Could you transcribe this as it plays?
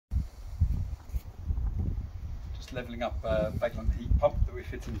just levelling up a Valent heat pump that we're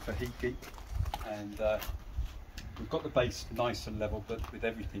fitting for Heat Geek, and we've got the base nice and level, but with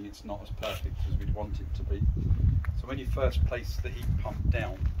everything it's not as perfect as we'd want it to be. So when you first place the heat pump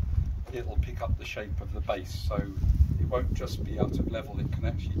down, it'll pick up the shape of the base, so it won't just be out of level, it can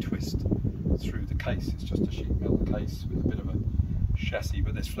actually twist through the case. It's just a sheet metal case with a bit of a chassis,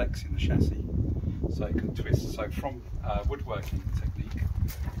 but there's flex in the chassis, so it can twist. So from woodworking technique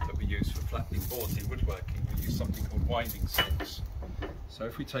that we use for flattening boards in woodworking, we use something called winding sticks. So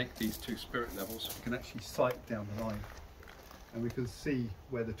if we take these two spirit levels, we can actually sight down the line and we can see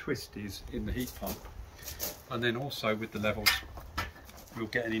where the twist is in the heat pump, and then also with the levels we'll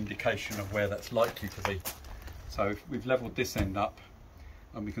get an indication of where that's likely to be. So if we've levelled this end up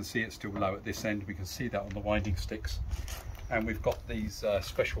and we can see it's still low at this end, we can see that on the winding sticks. And we've got these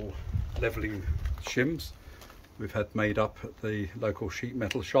special levelling shims we've had made up at the local sheet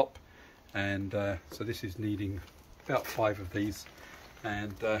metal shop, and so this is needing about 5 of these,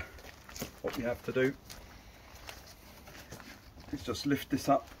 and what we have to do is just lift this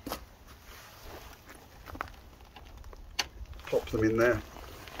up, pop them in there,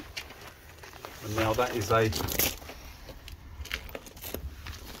 and now that is a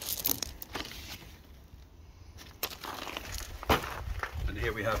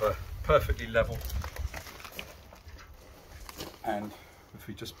here we have a perfectly level, and if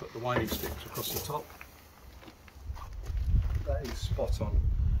we just put the winding sticks across the top, that is spot on.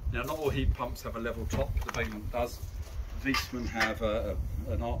 Now not all heat pumps have a level top, the Valent does. Viessmann have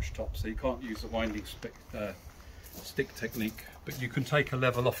an arch top, so you can't use the winding stick technique, but you can take a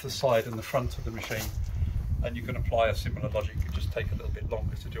level off the side and the front of the machine, and you can apply a similar logic. It just take a little bit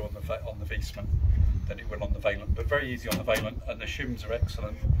longer to do on the Viessmann than it will on the Valent, but very easy on the Valent, and the shims are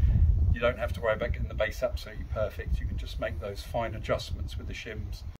excellent. You don't have to worry about getting the base absolutely perfect. You can just make those fine adjustments with the shims.